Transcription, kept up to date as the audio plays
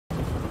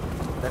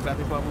Dah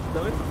kelas apa kita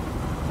weh?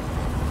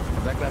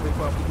 Dah kelas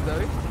apa kita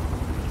weh?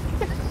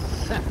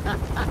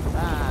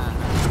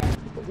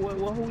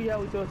 What who you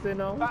out just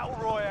now? Battle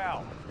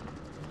Royale.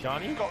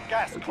 Johnny? You've got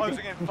gas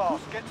closing in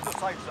fast. Get to the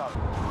safe zone.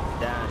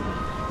 Dan.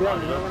 You'll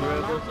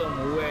go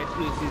somewhere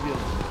places you.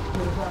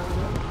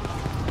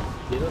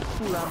 You don't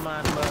fool a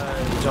man,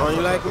 man.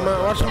 Johnny like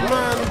man, watch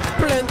man,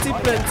 plenty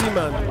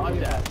man.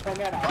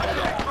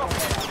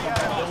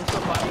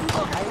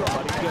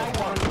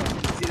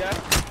 See that?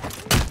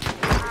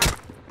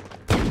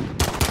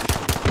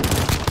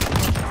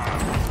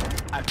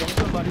 I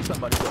don't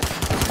somebody.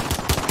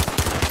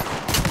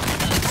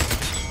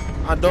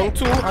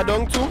 I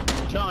don't too.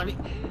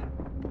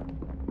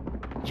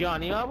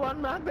 Johnny, I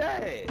want my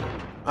bag.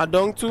 I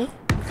don't too.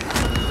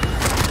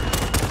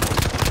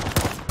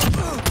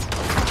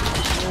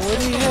 What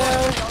the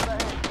hell?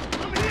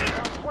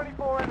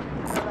 24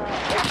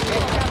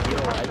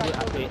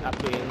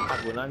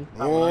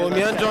 Oh,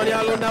 me and Johnny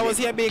alone that was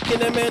here baking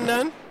them in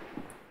then.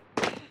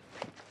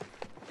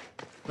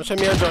 Watch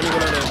me and Johnny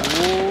going on there.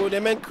 Oh,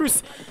 them men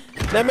Chris.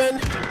 Them men.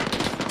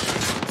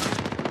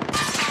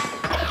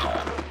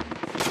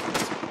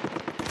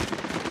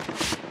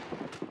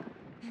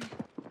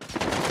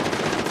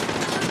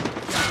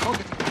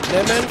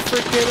 Them men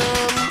freaking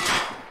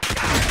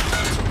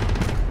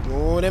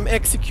oh, them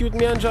execute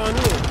me and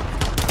Johnny.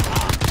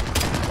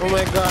 Oh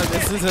my god,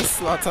 this is a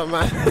slaughter,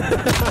 man.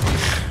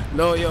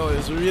 No, yo,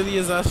 it really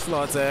is a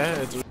slaughter.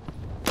 It's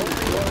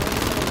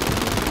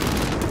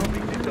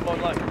system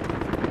online.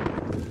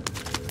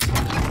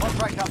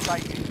 Contract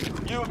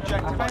update. New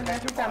objective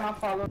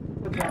identified.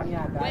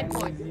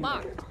 Waypoint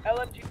marked.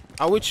 LMG.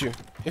 I'm with you.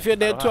 If you're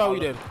dead too, are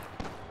we dead?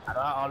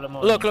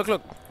 Look.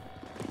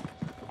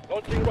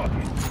 Launching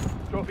rocket.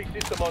 Trophy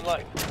system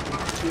online.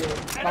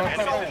 Enemies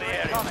in the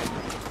area.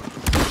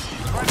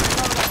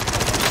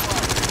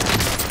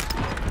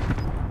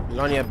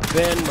 You're on your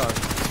bend, man.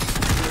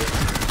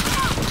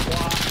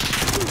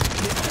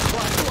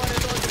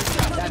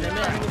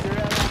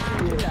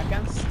 I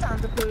can't stand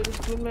to play this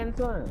good man,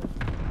 son.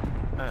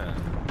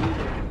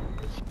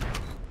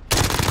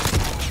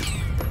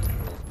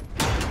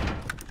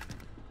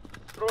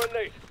 Throw a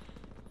nade.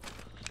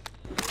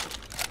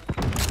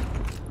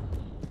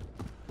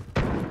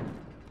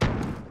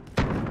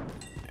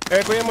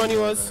 Eric, where your money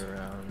was?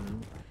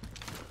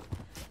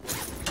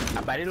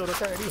 I buy the load of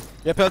 30.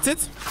 You felt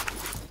it?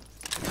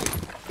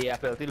 Yeah, I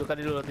felt it. Look at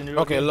the load in the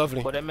road. Okay,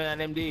 lovely. But them men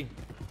and them day.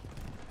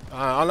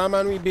 All that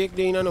man we bake,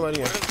 they ain't nobody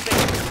here.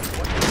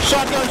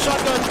 Shotgun.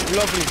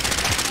 Lovely.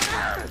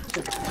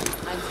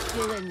 I'm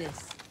still in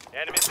this.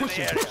 Enemies in the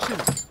area.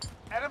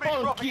 Enemies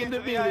dropping Funky in into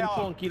the the building, AR.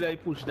 funky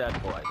like push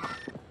that boy.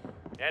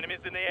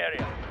 Enemies in the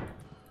area.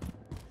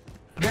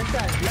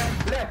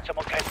 Left.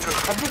 Someone came through.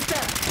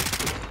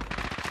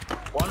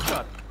 One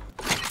shot.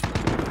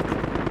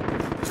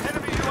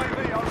 Enemy UAV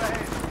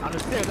overhead. On the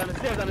stairs.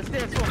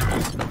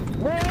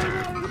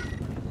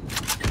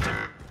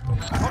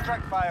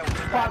 Contract failed.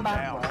 Stand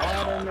down.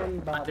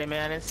 But the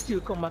man is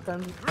still come back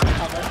and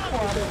have a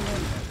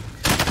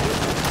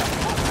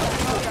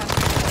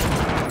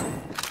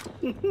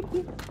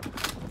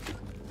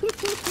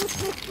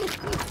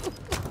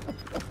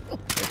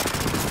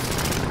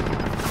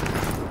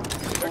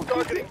They're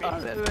targeting me.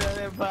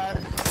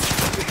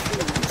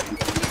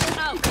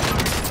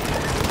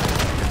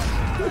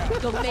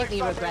 Don't make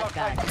me regret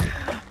that.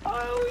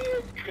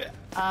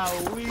 How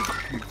weak.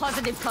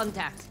 Positive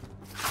contact.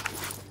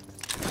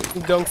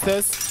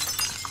 Downstairs.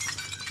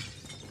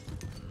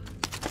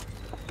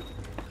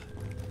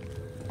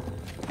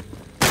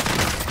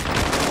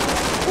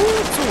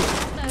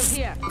 Now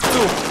here.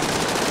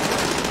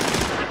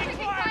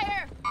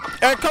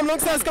 Eric, come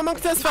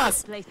downstairs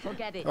fast. Place,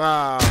 forget it.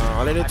 Wow,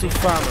 I let it too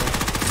far, man.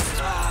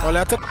 I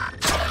let it.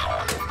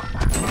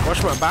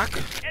 Watch my back.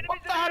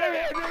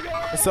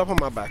 What's up on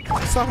my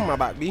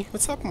back? B?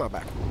 What's up on my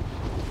back?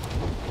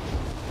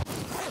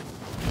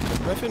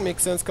 If it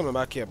makes sense coming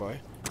back here, boy.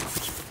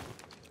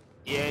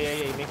 Yeah,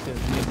 it makes sense.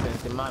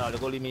 The man, all the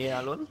goalie me here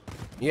alone.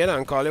 Yeah,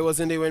 then Carly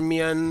wasn't there when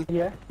me and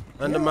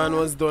the man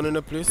was done in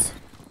the place.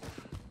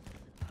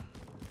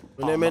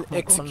 When they men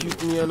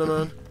execute me and the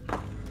man.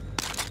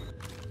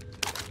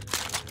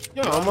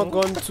 Yeah, I'm a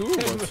gun too,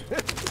 but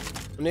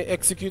when they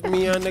execute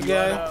me and the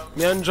guy,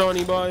 me and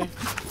Johnny boy.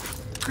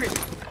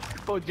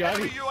 Oh,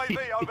 Johnny. Enemy UAV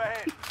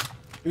overhead.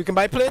 You can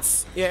buy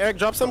plates? Yeah, Eric,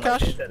 drop some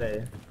cash.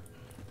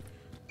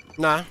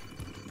 Nah.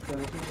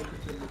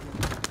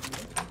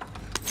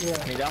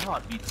 Need a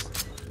heartbeat.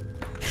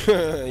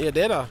 You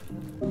dead, ah?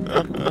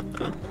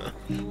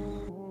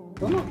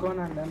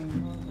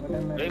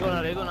 They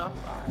go now.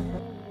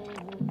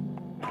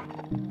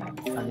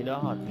 I need a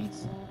heartbeat.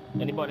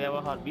 Anybody have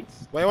a heartbeat?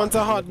 Why you want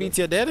a heartbeat?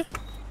 You dead?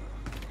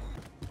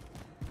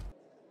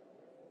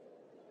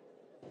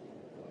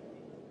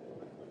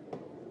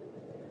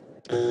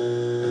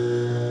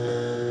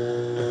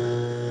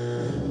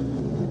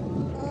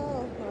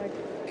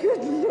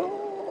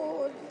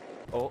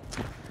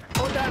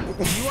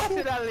 You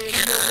wanted that lady.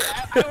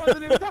 I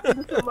wasn't even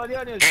talking to somebody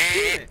on your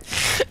street.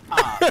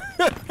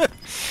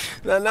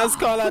 That's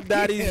called a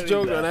daddy's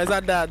joke, man. That's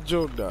a dad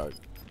joke, dog.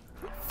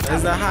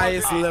 That's the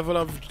highest level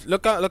of.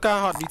 Look how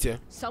heartbeat here.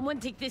 Someone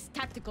take this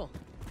tactical.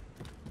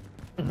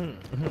 I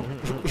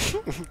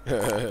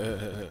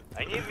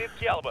need mid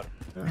caliber.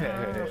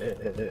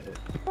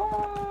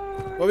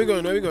 Where we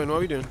going? Where we going? What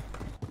we doing?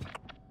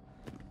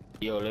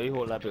 Yo, let me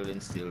hold that building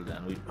still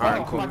then.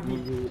 Alright, cool.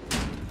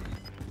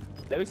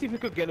 Let me see if we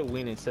could get a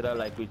win instead of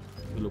like we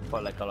look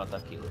for like a lot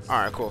of kills.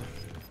 Alright, cool.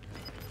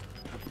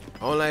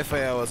 Online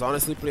fire, I was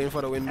honestly playing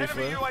for the win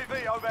before. Enemy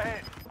UAV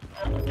overhead.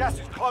 Gas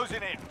is closing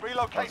in. I was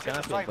Relocate to kind the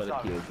of playing safe for the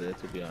zone. kills there,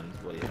 to be honest,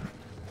 but yeah.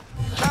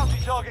 Bounty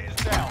target is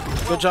down.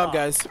 Good job,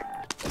 guys.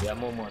 Yeah,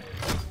 more money.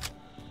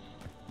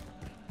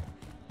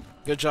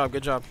 Good job,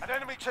 good job. An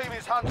enemy team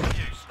is hunting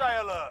you. Stay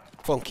alert.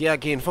 Funky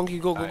again. Funky,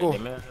 go, go, go.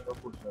 Receiving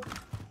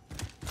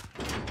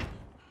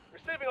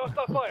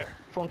hostile fire.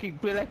 Funky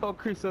play like how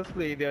Christmas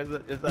played. There's a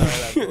like,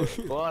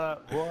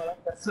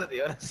 that's on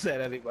the other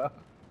side of the map.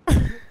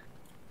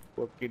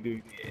 What can you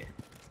do there?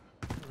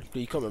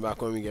 He coming back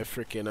when we get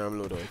freaking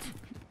load out.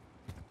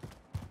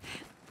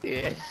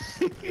 Yeah.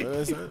 You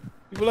understand?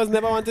 People just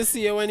never want to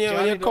see you when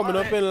you're coming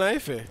up in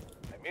life, eh?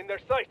 I'm in their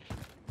sights.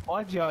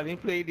 Oh, Johnny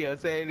played the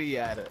outside of the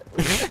yard.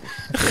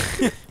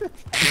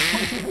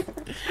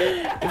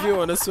 If you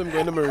want to swim, go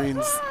in the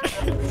Marines.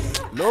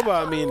 No,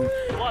 but I mean,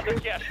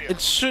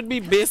 it should be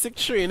basic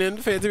training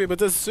for you to be able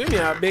to swim.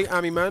 You're a big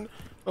army man.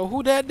 Oh,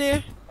 who that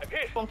there?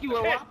 Funky,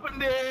 what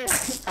happened there?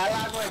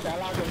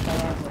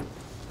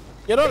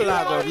 You don't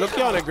lag out. Look,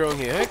 you're on the ground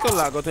here. How you can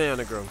lag out and you're on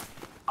the ground?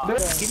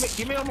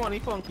 Give me your money,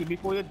 Funky,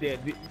 before you're dead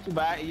to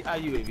buy a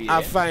UAV.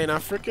 I'm fine. I'm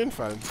freaking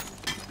fine.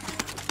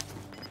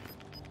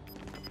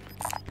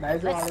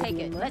 Let's take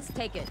it. Let's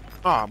take it.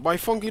 Ah, boy,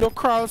 Funky don't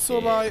crawl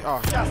so boy. Ah.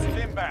 Gas is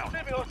inbound.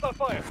 Receiving hostile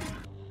fire.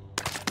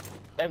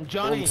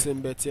 Johnny,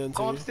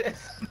 come upstairs.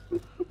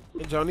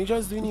 Johnny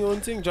just doing your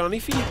own thing. Johnny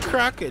feel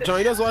crack it.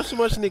 Johnny does watch too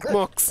much Nick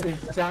Mox.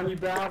 Johnny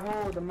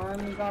Bravo, the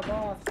man got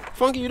boss.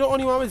 Funky, you the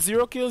only one with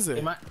 0 kills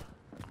eh? 9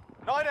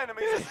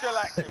 enemies are still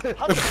active.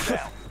 Hunt them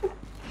down.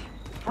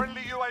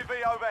 Friendly UAV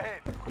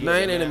overhead.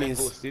 9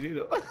 enemies.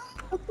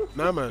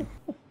 Nah, man.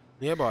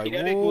 Yeah, boy.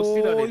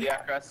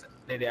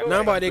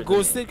 Nah, boy, they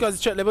ghosted because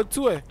it's check level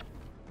 2 eh?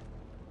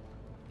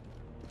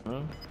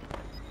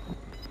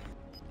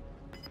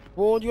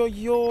 Oh,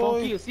 yo.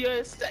 Funky, you see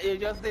you're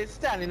just there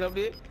standing up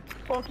there.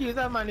 Funky is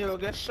a man you'll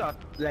get shot.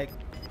 Like,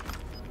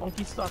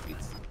 Funky stop it.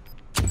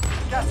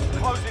 Gas is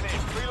closing in.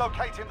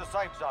 Relocating the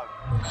safe zone.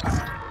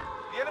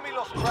 The enemy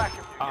lost track of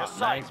you. You're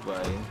Nice, safe.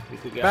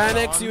 boy. Buy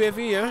next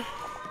UAV, yeah?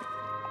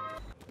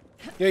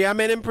 Yo, you're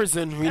men in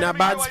prison. We in a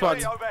bad spot.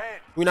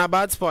 We in a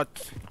bad spot.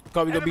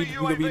 Because we gonna be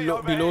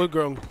below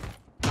ground.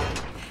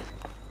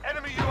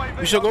 Enemy UAV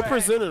We should go overhead.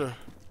 prison, you know?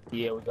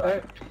 Yeah, we got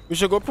it. We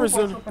should go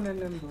prison.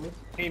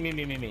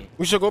 Me.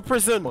 We should go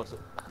prison.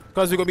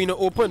 Because we gonna be in the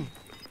open.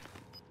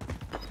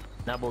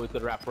 Nah, but we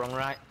could rap wrong,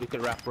 right? We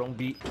could rap wrong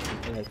beat.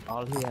 And like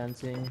all here and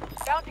sing.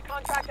 Bounty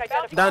contract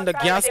identified. Then the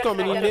gas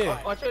coming in there.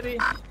 Watch where the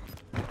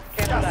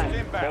Gas is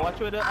inbound. watch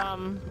where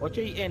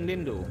the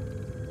ending though.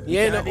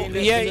 Yeah, Yeah, no, they in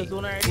the yeah.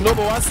 zone already. No,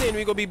 but what's saying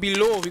we gonna be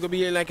below. We gonna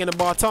be like in the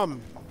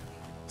bottom.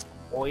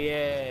 Oh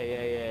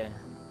yeah.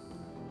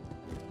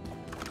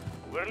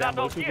 We're Nah, not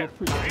but out we here.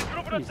 could go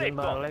Regroup in a safe prison,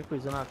 but I zone. like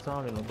prison at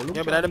town, you know. But look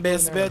Yeah, but that's the Johnny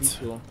best going bet. there,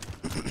 so.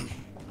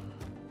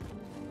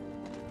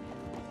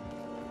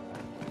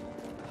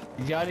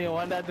 Johnny, you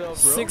want that dog, bro?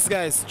 6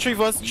 guys. 3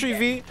 vs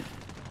 3v.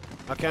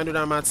 I can't do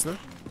that maths now.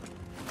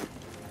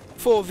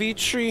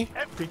 4v3.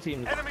 Three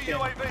teams. Enemy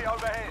UAV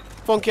overhead.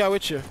 Funky, I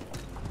with you.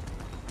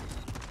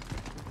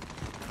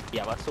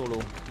 Yeah, but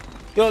solo.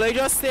 Yo, let's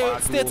just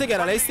stay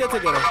together. Let's stay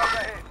together.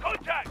 Overhead.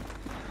 Contact.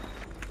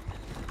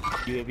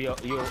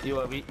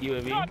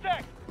 UAV.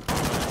 Contact.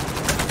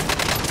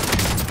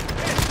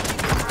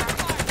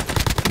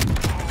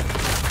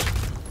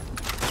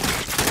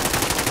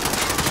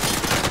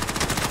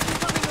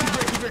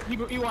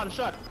 You want a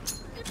shot?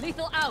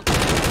 Lethal out.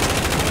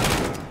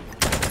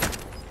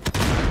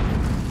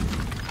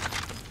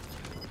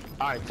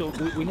 Alright, so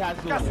we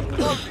have to. Gas is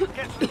closing.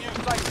 Get to the new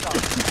safe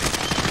zone.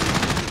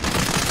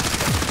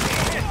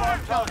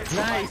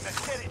 Nice.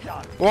 Let's get it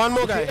done. One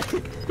more guy.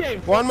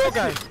 One more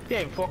guy.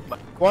 Damn, fuck back.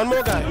 One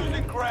more guy.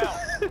 Losing ground.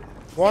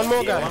 One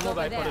more Yeah, guy. one more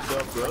guy Over for the there.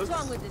 dog, bro. What's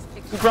wrong with this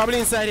picture? He's probably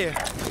inside here.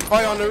 Oh,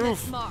 you're on the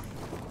roof. Mark.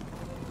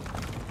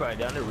 Right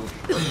down the roof.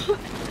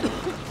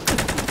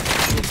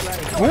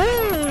 Woo!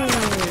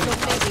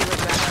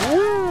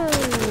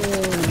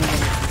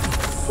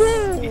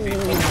 Don't make me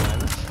regret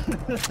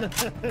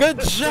that. Good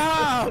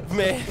job,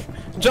 man.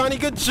 Johnny,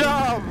 good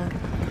job.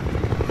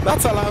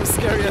 That's all I'm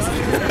scary as.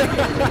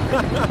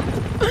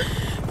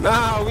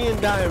 Nah, we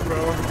ain't dying,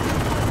 bro.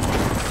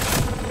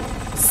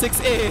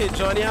 6-8.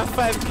 Johnny have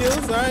 5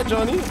 kills. Alright,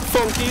 Johnny.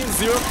 Funky,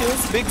 0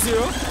 kills. Big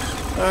 0.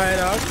 Alright,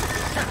 dog.